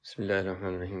بسم الله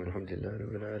الرحمن الرحيم الحمد لله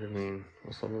رب العالمين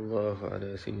وصلى الله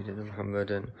على سيدنا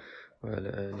محمد وعلى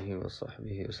آله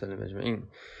وصحبه وسلم أجمعين.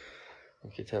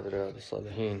 كتاب رياض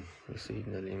الصالحين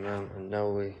لسيدنا الإمام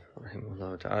النووي رحمه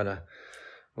الله تعالى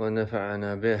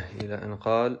ونفعنا به إلى أن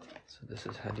قال, so this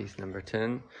is hadith number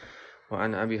 10.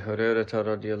 وعن أبي هريرة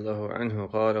رضي الله عنه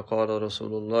قال قال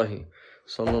رسول الله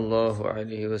صلى الله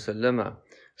عليه وسلم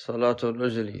صلاة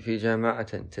الرجل في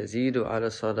جماعة تزيد على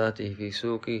صلاته في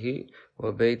سوقه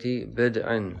وبيته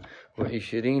بدءا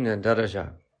وعشرين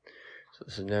درجة. So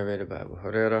this is narrated by Abu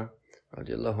Hurairah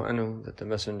radiallahu anhu that the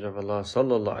Messenger of Allah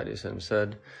sallallahu alayhi wasallam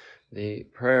said, the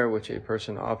prayer which a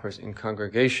person offers in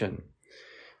congregation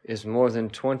is more than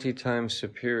 20 times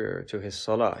superior to his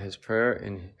salah, his prayer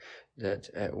in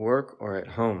that at work or at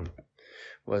home.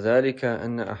 وذلك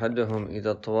أن أحدهم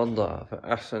إذا توضأ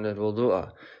فأحسن الوضوء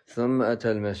ثم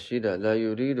أتى المسجد لا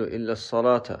يريد إلا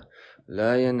الصلاة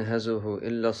لا ينهزه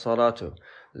إلا الصلاة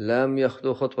لم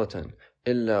يخطو خطوة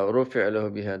إلا رفع له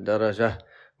بها درجة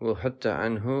وحط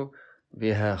عنه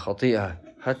بها خطيئة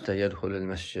حتى يدخل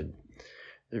المسجد.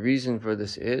 The reason for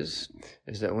this is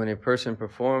that when a person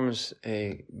performs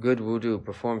a good wudu,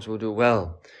 performs wudu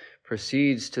well,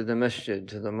 proceeds to the masjid,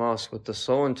 to the mosque with the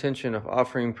sole intention of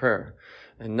offering prayer,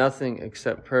 and nothing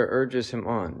except prayer urges him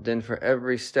on, then for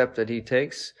every step that he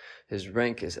takes, his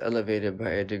rank is elevated by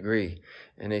a degree,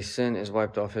 and a sin is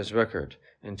wiped off his record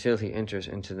until he enters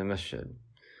into the masjid.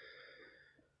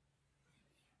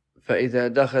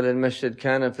 فَإِذَا دَخَلَ الْمَسْجِدْ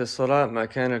كَانَ فِي الصَّلَاةِ مَا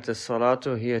كَانَتِ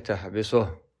الصَّلَاةُ هِيَ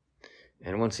تَحْبِسُهُ.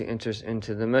 And once he enters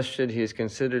into the masjid, he is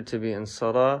considered to be in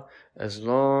salah as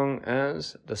long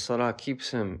as the salah keeps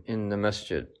him in the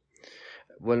masjid.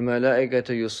 وَالْمَلَائِكَةُ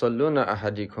يُصَلُّونَ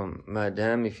أَحَدِكُمْ مَا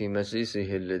دَامِ فِي مَجْلِسِهِ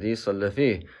الَّذِي صَلَّ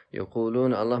فِيهِ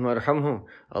يَقُولُونَ اللَّهُمَّ ارْحَمْهُ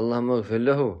اللَّهُمَّ اغْفِرْ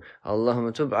لَهُ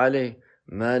اللَّهُمَّ تُبْ عَلَيْهِ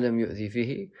مَا لَمْ يُؤْذِ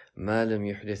فِيهِ مَا لَمْ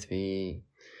يُحْدِثْ فِيهِ.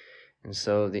 And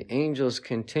so the angels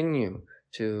continue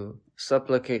to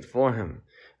supplicate for him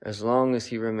as long as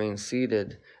he remains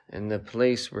seated in the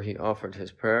place where he offered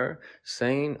his prayer,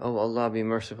 saying, "O Allah, be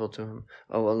merciful to him.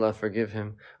 O Allah, forgive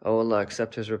him. O Allah,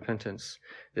 accept his repentance."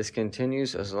 This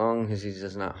continues as long as he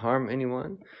does not harm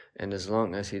anyone and as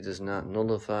long as he does not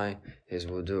nullify his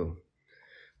wudu.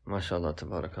 MashaAllah,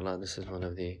 tabarakallah. This is one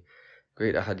of the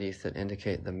great ahadith that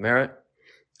indicate the merit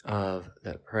of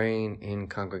that praying in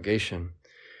congregation,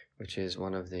 which is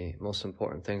one of the most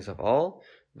important things of all.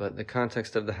 But the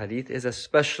context of the hadith is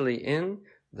especially in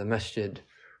the masjid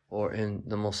or in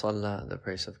the musalla, the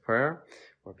place of prayer,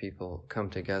 where people come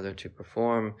together to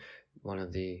perform one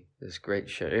of this great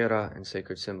sha'ira and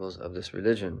sacred symbols of this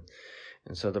religion.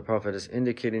 And so the Prophet is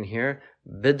indicating here,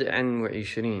 bid'an wa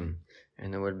ishreen.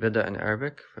 And the word bid'ah in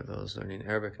Arabic, for those learning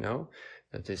Arabic know,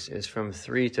 that this is from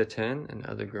 3 to 10, and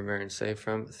other grammarians say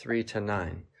from 3 to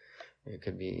 9. It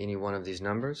could be any one of these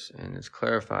numbers, and it's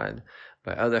clarified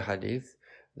by other hadith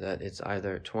that it's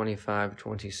either 25,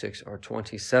 26, or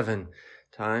 27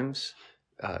 times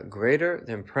greater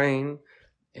than praying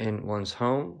in one's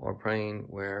home or praying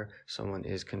where someone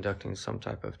is conducting some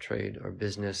type of trade or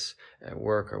business at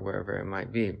work or wherever it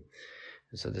might be.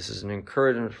 And so this is an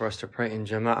encouragement for us to pray in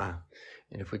jama'ah.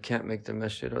 And if we can't make the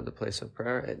masjid or the place of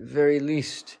prayer, at very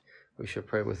least we should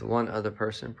pray with one other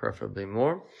person, preferably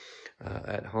more,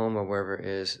 at home or wherever it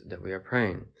is that we are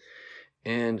praying.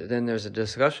 And then there's a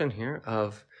discussion here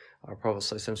of our Prophet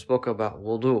ﷺ spoke about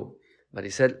wudu, but he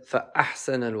said,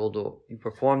 فَأَحْسَنَ الْوُضُوء. You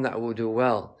perform that wudu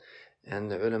well.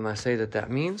 And the ulama say that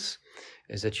means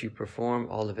is that you perform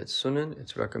all of its sunan,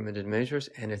 its recommended measures,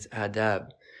 and its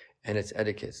adab, and its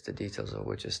etiquettes, the details of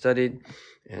which is studied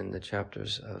in the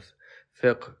chapters of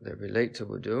fiqh that relate to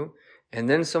wudu. And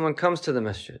then someone comes to the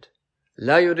masjid.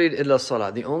 لَا يُرِيد إِلَّا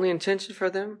الصَّلَاةِ. The only intention for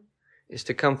them is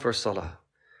to come for salah.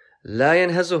 لَا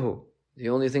يَنْهَزُهُ. The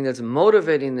only thing that's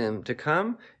motivating them to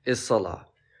come is salah.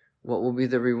 What will be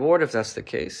the reward if that's the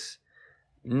case?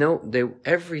 No,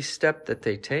 every step that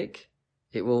they take,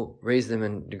 it will raise them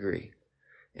in degree.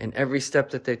 And every step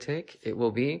that they take, it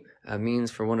will be a means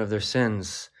for one of their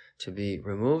sins to be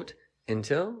removed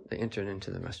until they enter into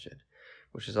the masjid.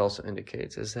 Which is also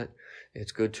indicates is that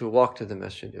it's good to walk to the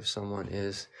masjid if someone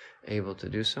is able to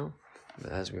do so.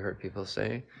 But as we heard people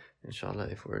say, inshallah,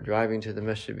 if we're driving to the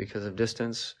masjid because of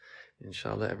distance,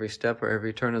 inshallah, every step or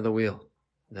every turn of the wheel,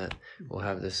 that will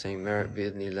have the same merit,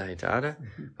 bi'idhnillahi ta'ala.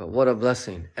 But what a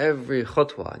blessing. Every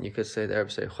khutwa, and you could say, the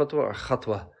Arabs say khutwa or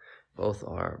khatwa, both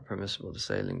are permissible to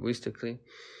say linguistically.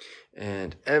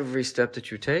 And every step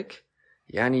that you take,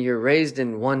 yani you're raised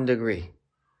in 1 degree.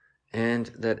 And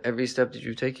that every step that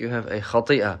you take, you have a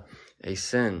khati'ah, a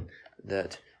sin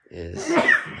that is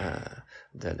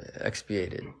that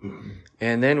expiated.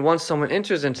 And then once someone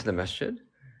enters into the masjid,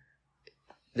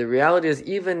 the reality is,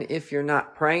 even if you're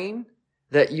not praying,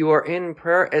 that you are in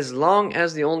prayer as long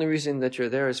as the only reason that you're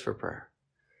there is for prayer.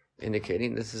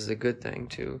 Indicating this is a good thing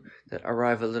too, that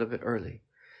arrive a little bit early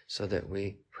so that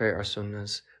we pray our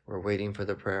sunnahs. We're waiting for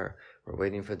the prayer. We're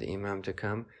waiting for the imam to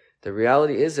come. The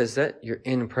reality is that you're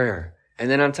in prayer.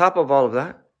 And then on top of all of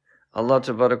that, Allah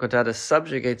Ta'ala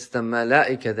subjugates the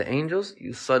malaika, the angels,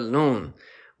 yusallun,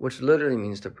 which literally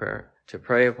means to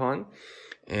pray upon.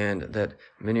 And that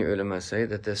many ulama say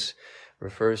that this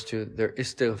refers to their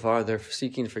istighfar, they're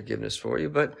seeking forgiveness for you,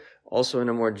 but also in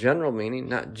a more general meaning,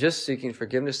 not just seeking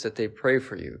forgiveness, that they pray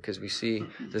for you, because we see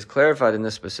this clarified in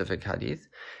this specific hadith.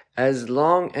 As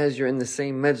long as you're in the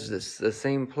same majlis, the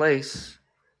same place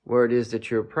where it is that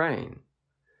you're praying,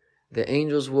 the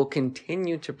angels will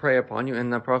continue to pray upon you,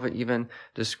 and the Prophet even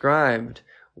described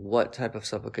what type of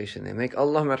supplication they make.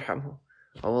 Allahumma arhamhu,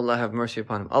 oh Allah, have mercy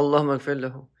upon him. Allahumma ighfir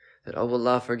lahu, that oh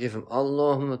Allah, forgive him.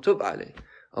 Allahumma tub alayh,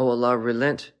 oh Allah,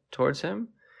 relent towards him.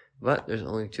 But there's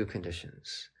only two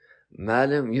conditions. Ma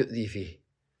lam yu'dhi fih,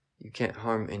 you can't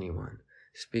harm anyone,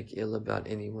 speak ill about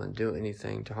anyone, do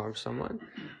anything to harm someone.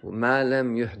 Ma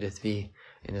lam yuhdith fih,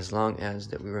 and as long as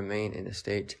that we remain in a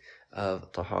state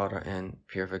of tahara and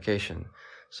purification.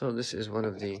 So this is one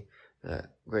of the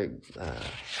great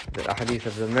the ahadith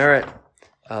of the merit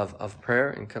of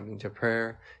prayer, and coming to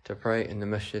pray in the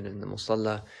masjid, in the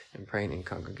musalla, and praying in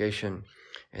congregation.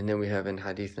 And then we have in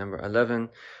hadith number 11,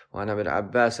 وعن ابن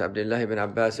عباس عبد الله بن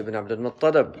عباس بن عبد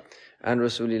المطلب عن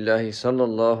رسول الله صلى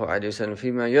الله عليه وسلم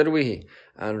فيما يرويه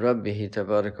عن ربه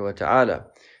تبارك وتعالى.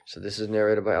 So this is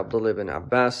narrated by Abdullah ibn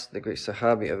Abbas, the great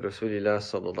Sahabi of Rasulullah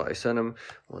sallallahu alaihi wasallam,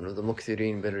 one of the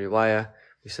Mukthirin bin Riwayah.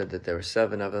 We said that there were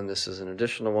 7 of them. This is an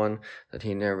additional one that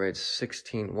he narrates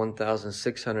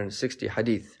 1,660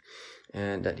 hadith.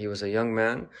 And that he was a young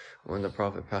man when the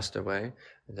Prophet passed away,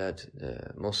 that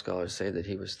most scholars say that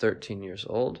he was 13 years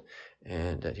old,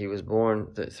 and that he was born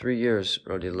 3 years,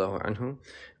 radiallahu anhu,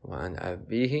 wa an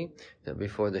abihi, that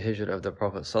before the hijrah of the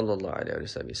Prophet sallallahu alaihi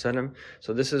wasallam.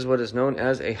 So this is what is known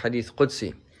as a hadith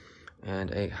Qudsi.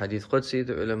 And a hadith Qudsi,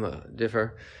 the ulama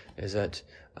differ, is that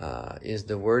is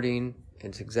the wording,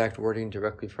 its exact wording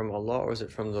directly from Allah, or is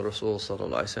it from the Rasul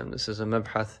sallallahu alaihi wasallam? This is a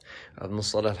mabhath of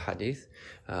Mustalah hadith,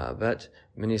 but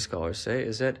many scholars say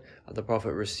is that the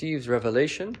Prophet receives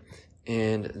revelation,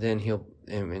 and then he'll,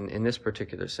 in this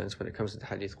particular sense, when it comes to the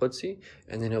hadith Qudsi,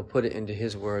 and then he'll put it into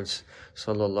his words,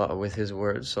 sallallahu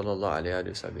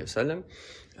alaihi wasallam,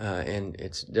 and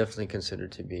it's definitely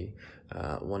considered to be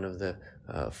one of the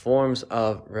forms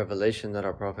of revelation that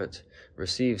our Prophet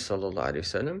receives, sallallahu alaihi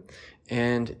wasallam.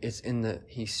 And it's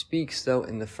he speaks though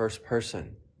in the first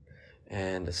person.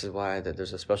 And this is why that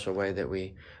there's a special way that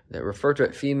we refer to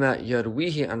it, fima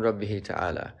yarwihi an rabbihi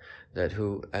ta'ala, that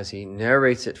who, as he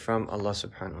narrates it from Allah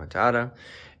subhanahu wa ta'ala.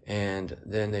 And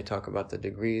then they talk about the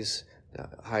degrees. The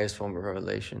highest form of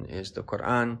revelation is the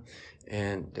Quran,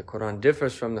 and the Quran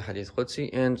differs from the Hadith Qudsi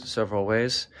in several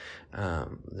ways.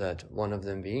 That one of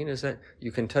them being is that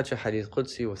you can touch a Hadith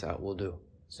Qudsi without wudu.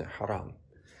 It's not haram.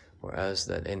 Whereas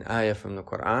that an ayah from the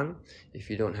Quran, if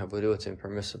you don't have wudu, it's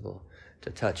impermissible to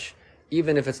touch.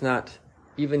 Even if it's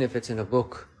in a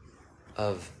book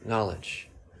of knowledge.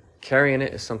 Carrying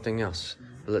it is something else.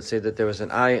 But let's say that there was an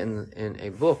ayah in a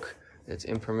book that's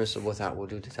impermissible without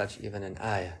wudu to touch even an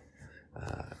ayah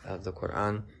of the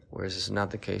Quran, whereas this is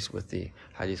not the case with the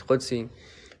Hadith Qudsi.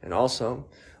 And also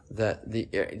that the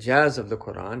i'jaz of the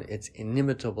Quran, its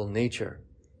inimitable nature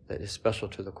that is special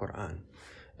to the Quran.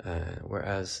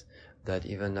 Whereas that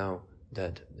even though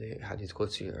that the Hadith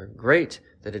Qudsi are great,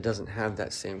 that it doesn't have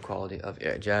that same quality of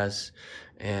i'jaz.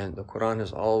 And the Quran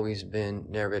has always been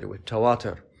narrated with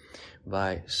tawatur,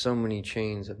 by so many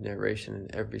chains of narration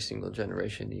in every single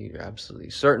generation. You're absolutely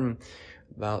certain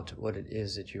about what it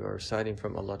is that you are reciting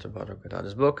from Allah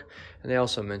Ta'ala's book. And they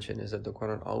also mention is that the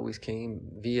Quran always came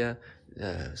via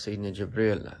Sayyidina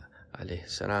Jibreel alayhi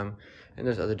salam. And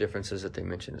there's other differences that they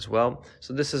mention as well.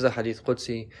 So this is a Hadith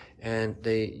Qudsi, and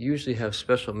they usually have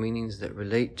special meanings that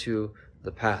relate to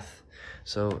the path.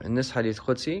 So in this Hadith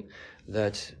Qudsi,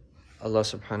 that Allah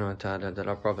subhanahu wa ta'ala, that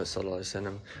our Prophet sallallahu alaihi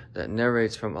wasallam, that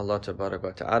narrates from Allah tabarak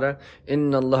wa ta'ala,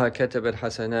 Inna Allah kataba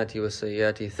al-hasanati wa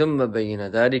sayyati thumma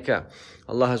bayyana dhalika.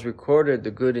 Allah has recorded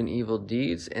the good and evil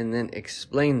deeds and then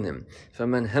explained them.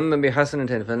 فَمَنْ هَمَّ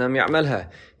بِحَسَنَةٍ فَلَمْ يَعْمَلْهَا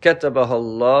كَتَبَهَا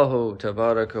اللَّهُ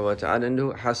تَبَارَكَ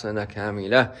وَتَعَالَى حَسَنَةً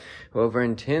كَامِلَةً. Whoever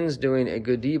intends doing a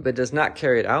good deed but does not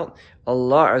carry it out,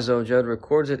 Allah Azza wa Jal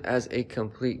records it as a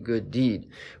complete good deed.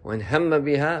 وَإِنْ هَمَّ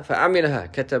بِهَا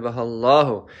فَعَمِلَهَا كَتَبَهَا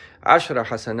اللَّهُ عَشْرَ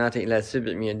حَسَنَاتٍ إِلَى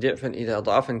 700 ضِعْفٍ إِلَى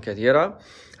أَضْعَافٍ كَثِيرَةٍ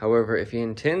However, if he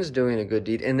intends doing a good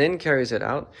deed and then carries it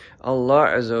out, Allah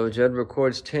Azza wa Jal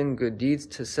records 10 good deeds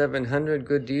to 700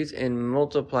 good deeds and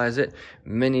multiplies it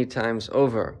many times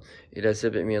over. إلى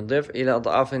 700 ضعف إلى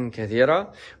أضعاف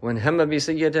كثيرة وإن هم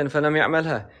بسيئة فلم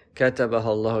يعملها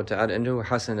كتبها الله تعالى عنده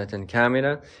حسنة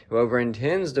كاملة. Whoever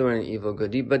intends doing an evil good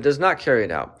deed but does not carry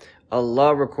it out,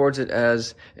 Allah records it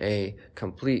as a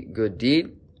complete good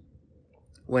deed.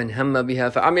 وإن هم بها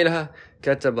فعملها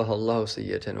كتبها الله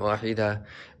سيئة واحدة.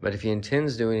 But if he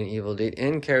intends doing an evil deed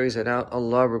and carries it out,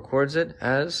 Allah records it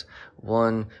as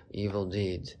one evil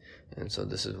deed. And so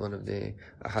this is one of the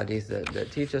hadith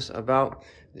that teach us about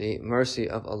the mercy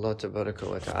of Allah Tabaraka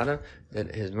wa Ta'ala,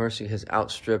 that His mercy has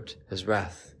outstripped His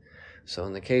wrath. So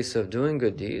in the case of doing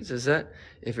good deeds, is that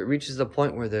if it reaches the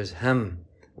point where there's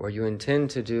where you intend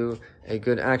to do a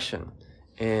good action,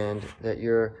 and that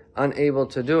you're unable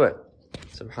to do it,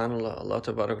 subhanAllah, Allah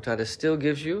Tabaraka wa Ta'ala still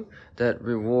gives you that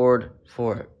reward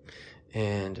for it.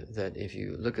 And that if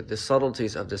you look at the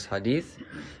subtleties of this hadith,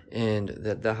 and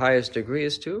that the highest degree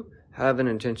is to have an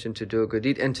intention to do a good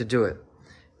deed and to do it.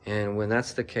 And when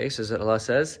that's the case, is that Allah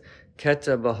says,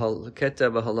 كَتَبَهَ اللَّهُ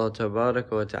تَبَارَكَ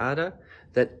وَتَعَالَى,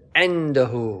 that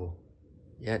عِنْدَهُ,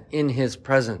 yet in His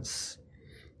presence.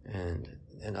 And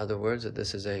in other words, that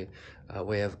this is a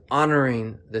way of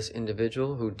honoring this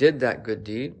individual who did that good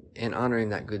deed, and honoring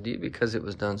that good deed because it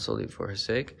was done solely for His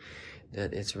sake,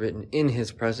 that it's written in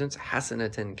His presence,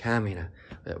 hasanatan kamila,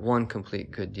 that one complete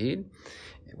good deed.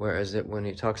 Whereas that when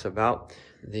He talks about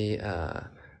this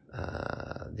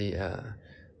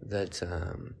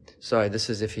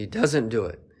is if he doesn't do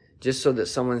it, just so that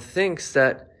someone thinks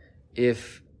that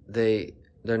if they're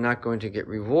not going to get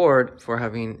reward for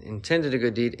having intended a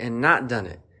good deed and not done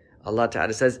it. Allah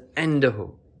Ta'ala says,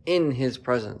 "Indahu," in His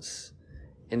presence,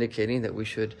 indicating that we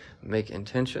should make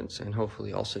intentions and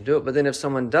hopefully also do it. But then if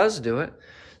someone does do it,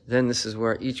 then this is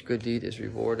where each good deed is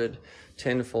rewarded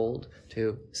tenfold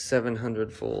to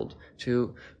 700-fold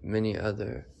to many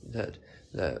other that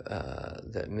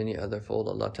many other fold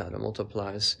Allah Ta'ala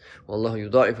multiplies. Wallahu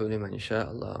yudha'ifu liman yasha.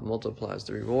 Allah multiplies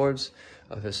the rewards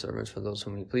of His servants for those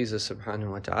whom He pleases,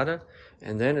 subhanahu wa ta'ala.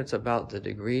 And then it's about the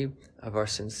degree of our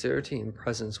sincerity and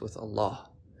presence with Allah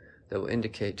that will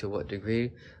indicate to what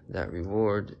degree that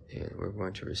reward we're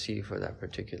going to receive for that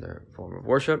particular form of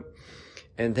worship.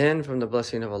 And then from the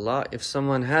blessing of Allah, if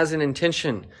someone has an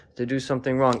intention to do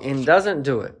something wrong and doesn't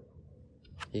do it,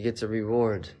 he gets a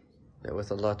reward that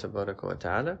with Allah Tabaraka wa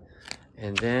Ta'ala.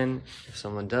 And then if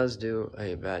someone does do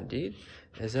a bad deed,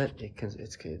 is that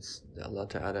it's Allah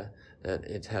Ta'ala, that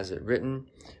it has it written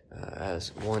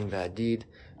as one bad deed.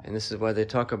 And this is why they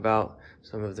talk about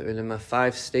some of the ulama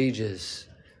 5 stages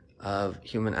of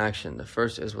human action. The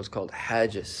first is what's called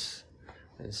hajis.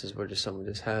 And this is where someone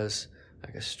just has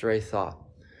like a stray thought.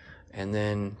 And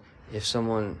then if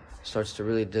someone starts to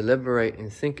really deliberate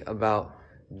and think about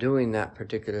doing that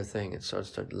particular thing, it starts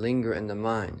to linger in the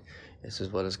mind. This is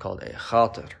what is called a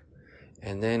khatir.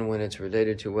 And then when it's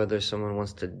related to whether someone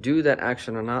wants to do that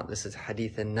action or not, this is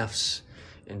hadith an-nafs,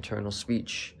 internal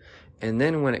speech. And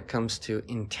then when it comes to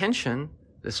intention,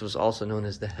 this was also known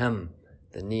as the hem,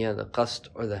 the niyyah, the qasd,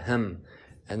 or the hem.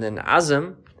 And then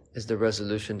azm is the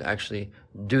resolution to actually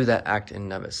do that act in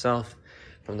and of itself.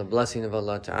 From the blessing of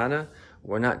Allah Ta'ala,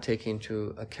 we're not taking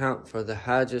into account for the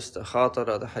hajis, the khatar,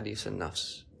 or the hadith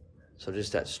an-nafs. So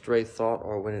just that stray thought,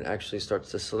 or when it actually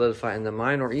starts to solidify in the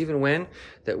mind, or even when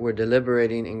that we're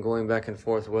deliberating and going back and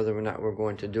forth whether or not we're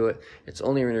going to do it, it's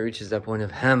only when it reaches that point of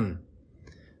hem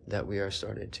that we are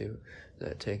started to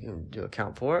take into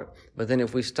account for it. But then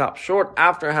if we stop short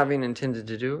after having intended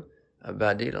to do a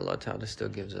bad deed, Allah Ta'ala still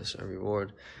gives us a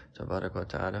reward. Tabarak wa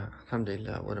ta'ala.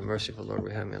 Alhamdulillah, what a merciful Lord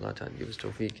we have. May Allah Ta'ala give us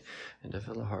tawfiq and to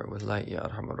fill our heart with light, Ya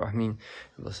Arhamar Rahmeen.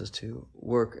 And bless us to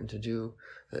work and to do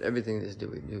that everything that is due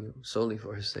we do solely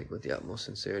for His sake with the utmost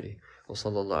sincerity. Wa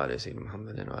sallallahu alayhi wa sallam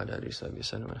Muhammadin wa ala alihi wa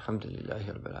sallam. Alhamdulillahi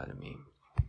rabbil alameen.